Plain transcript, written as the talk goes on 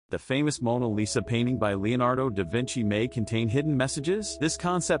The famous Mona Lisa painting by Leonardo da Vinci may contain hidden messages? This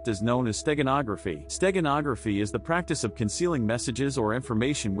concept is known as steganography. Steganography is the practice of concealing messages or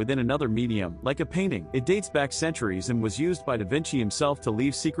information within another medium, like a painting. It dates back centuries and was used by da Vinci himself to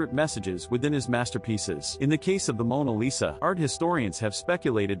leave secret messages within his masterpieces. In the case of the Mona Lisa, art historians have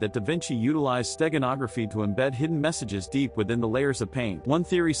speculated that da Vinci utilized steganography to embed hidden messages deep within the layers of paint. One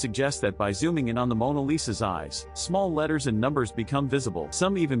theory suggests that by zooming in on the Mona Lisa's eyes, small letters and numbers become visible.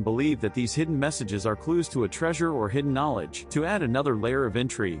 Some even believe that these hidden messages are clues to a treasure or hidden knowledge. To add another layer of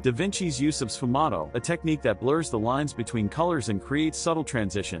intrigue, da Vinci's use of sfumato, a technique that blurs the lines between colors and creates subtle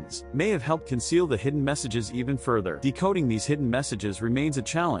transitions, may have helped conceal the hidden messages even further. Decoding these hidden messages remains a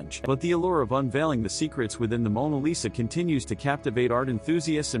challenge, but the allure of unveiling the secrets within the Mona Lisa continues to captivate art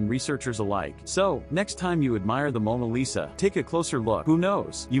enthusiasts and researchers alike. So, next time you admire the Mona Lisa, take a closer look. Who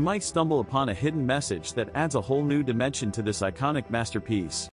knows, you might stumble upon a hidden message that adds a whole new dimension to this iconic masterpiece.